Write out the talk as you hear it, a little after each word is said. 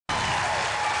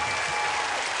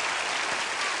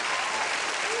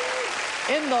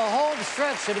in the home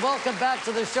stretch, and welcome back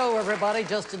to the show, everybody,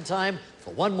 just in time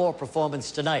for one more performance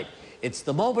tonight. It's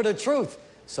the moment of truth.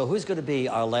 So who's going to be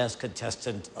our last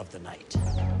contestant of the night?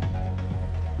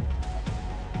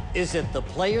 Is it the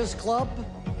Players Club?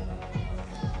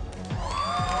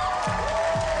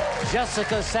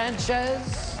 Jessica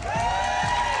Sanchez?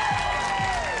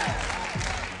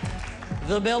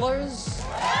 The Millers?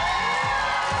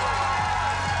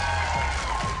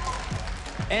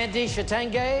 Andy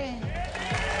Shatenge?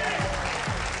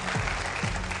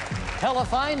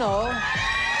 Helafino?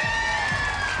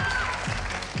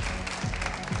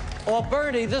 Or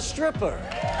Bernie the Stripper?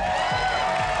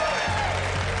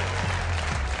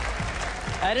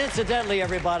 And incidentally,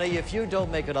 everybody, if you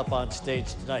don't make it up on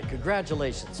stage tonight,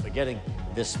 congratulations for getting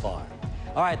this far.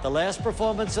 All right, the last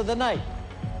performance of the night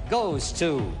goes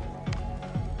to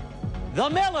the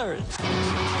Millers.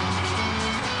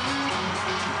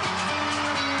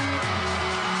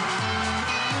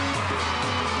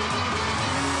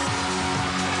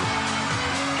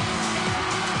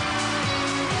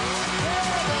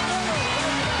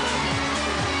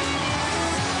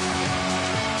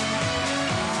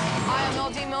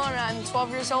 I'm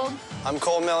 12 years old. I'm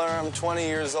Cole Miller. I'm 20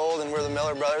 years old, and we're the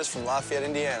Miller Brothers from Lafayette,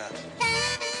 Indiana.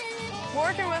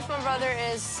 Working with my brother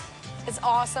it's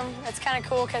awesome. It's kind of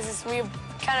cool because we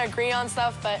kind of agree on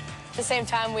stuff, but at the same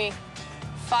time, we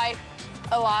fight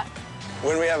a lot.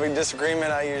 When we have a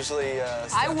disagreement, I usually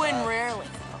I win rarely.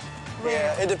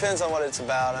 Yeah, it depends on what it's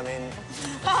about. I mean,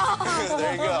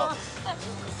 there you go.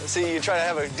 See, you try to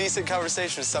have a decent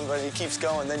conversation with somebody, he keeps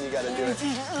going, then you got to do it.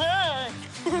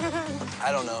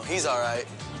 I don't know. He's all right.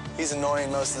 He's annoying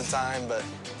most of the time, but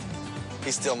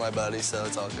he's still my buddy, so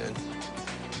it's all good.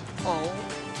 Oh.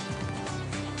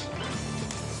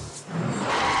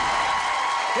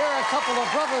 Here are a couple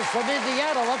of brothers from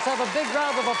Indiana. Let's have a big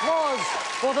round of applause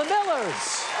for the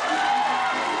Millers.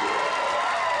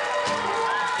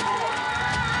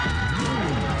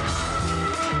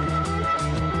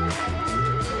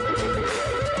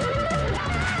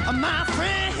 My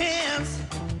friends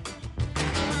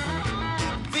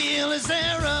feel is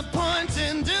there a point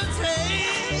in duty?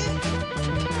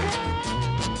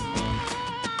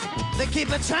 They keep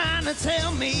trying to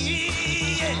tell me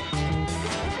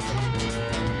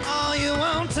all you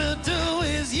want to do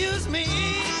is use me.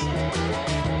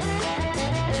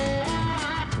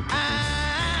 I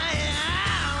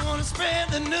want to spread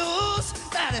the news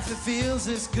that if it feels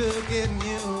this good getting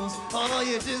used, oh,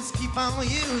 you just keep on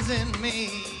using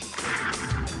me.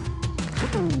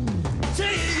 Till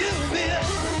you use me.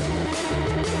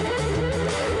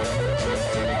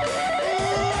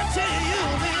 Oh, till you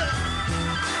use me.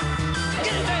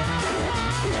 Get it back.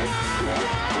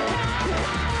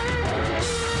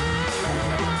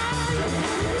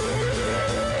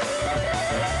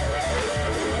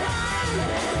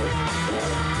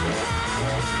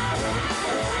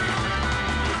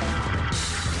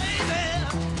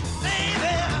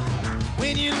 Baby,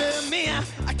 when you love me,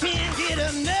 I can't get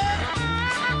enough.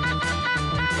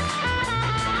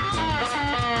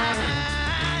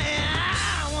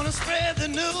 I want to spread the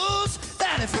news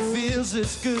that if it feels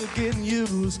this good getting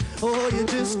used, oh, you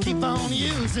just keep on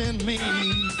using me.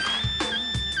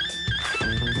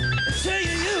 Till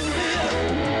you use me.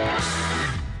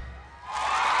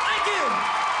 Thank you.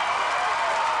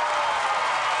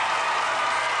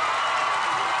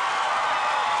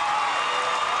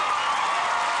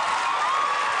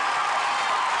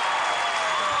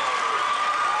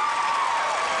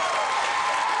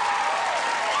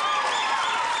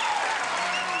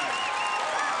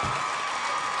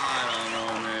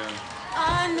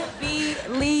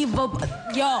 Unbelievable.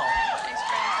 Yo. Thanks,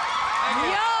 friend.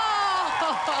 Yo.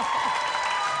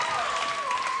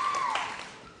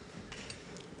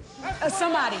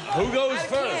 Somebody. Who goes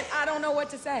first? I don't know what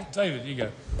to say. David, you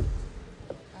go.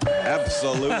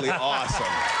 Absolutely awesome.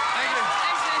 Thanks,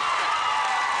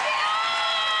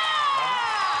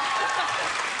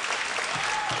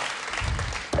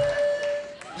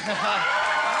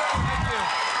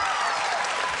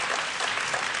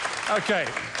 man. Okay.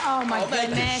 Oh my make it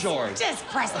goodness. short. Just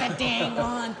press the dang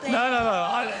on thing.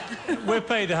 No. We're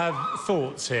paid to have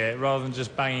thoughts here rather than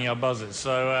just banging our buzzers.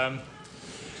 So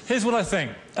here's what I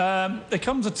think. There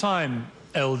comes a time,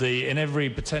 LD, in every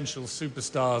potential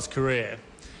superstar's career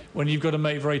when you've got to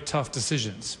make very tough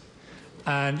decisions.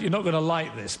 And you're not going to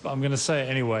like this, but I'm going to say it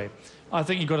anyway. I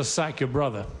think you've got to sack your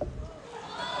brother.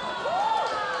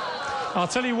 I'll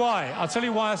tell you why. I'll tell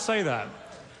you why I say that.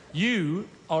 You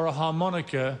are a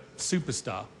harmonica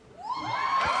superstar.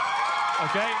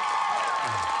 Okay?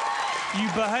 You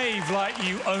behave like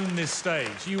you own this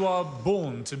stage. You are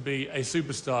born to be a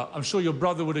superstar. I'm sure your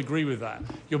brother would agree with that.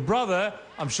 Your brother,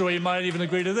 I'm sure he might even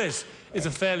agree to this, is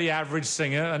a fairly average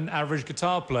singer and average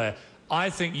guitar player. I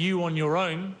think you on your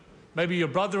own, maybe your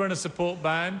brother in a support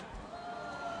band,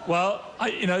 well,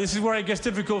 you know, this is where it gets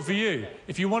difficult for you.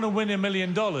 If you want to win $1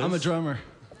 million... I'm a drummer.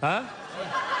 Huh?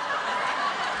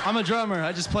 I'm a drummer.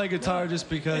 I just play guitar just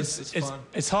because it's fun.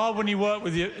 It's hard when you work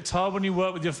with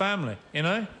your family, you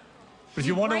know? But if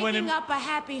you want to win Breaking up a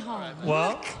happy home.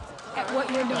 Well... Look at what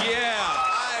you're doing. Yeah,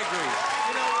 I agree.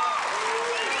 You know what?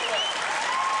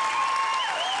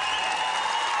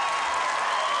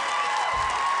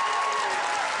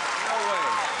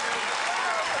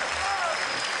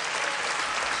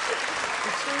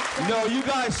 No, you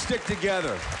guys stick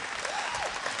together.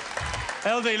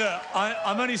 LD, look,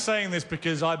 I'm only saying this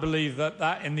because I believe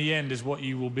that in the end is what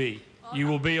you will be. You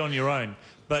will be on your own.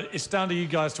 But it's down to you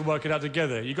guys to work it out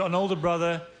together. You've got an older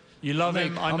brother, you love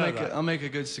him, I know that. I'll make a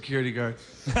good security guard.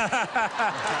 No.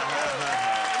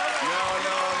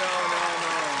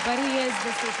 But he is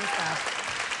the superstar.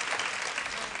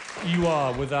 You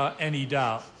are, without any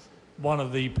doubt, one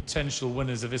of the potential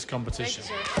winners of this competition.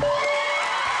 Thank you, sir.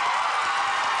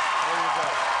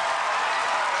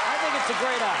 I think it's a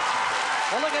great act.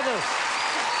 Well, look at this.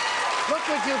 Look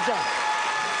what you've done.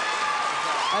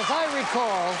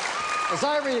 As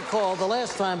I recall, the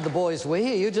last time the boys were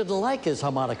here, you didn't like his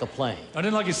harmonica playing. I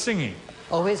didn't like his singing.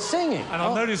 Oh, his singing. And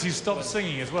I've noticed he's stopped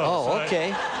singing as well. Oh, so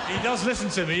okay. He does listen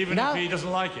to me, even Now- if he doesn't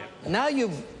like it. Now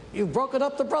you've broken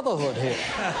up the brotherhood here.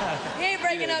 He ain't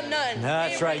breaking up none.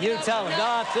 That's right. You tell him.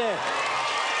 That's it.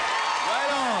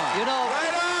 Right on. You know,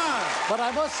 Right on. but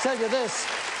I must tell you this,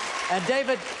 and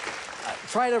David,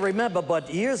 try to remember, but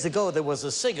years ago there was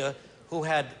a singer who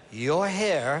had your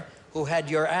hair, who had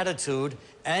your attitude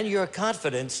and your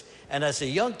confidence, and as a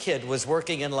young kid was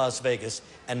working in Las Vegas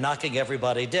and knocking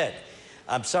everybody dead.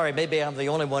 I'm sorry, maybe I'm the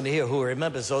only one here who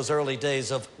remembers those early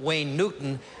days of Wayne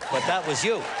Newton, but that was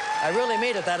you. I really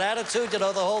mean it, that attitude, you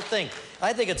know, the whole thing.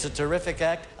 I think it's a terrific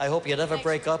act. I hope you never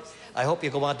break up. I hope you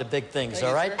go on to big things,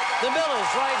 all right? The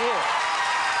Millers right here.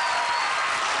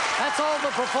 That's all the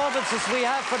performances we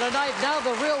have for tonight. Now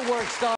the real work starts.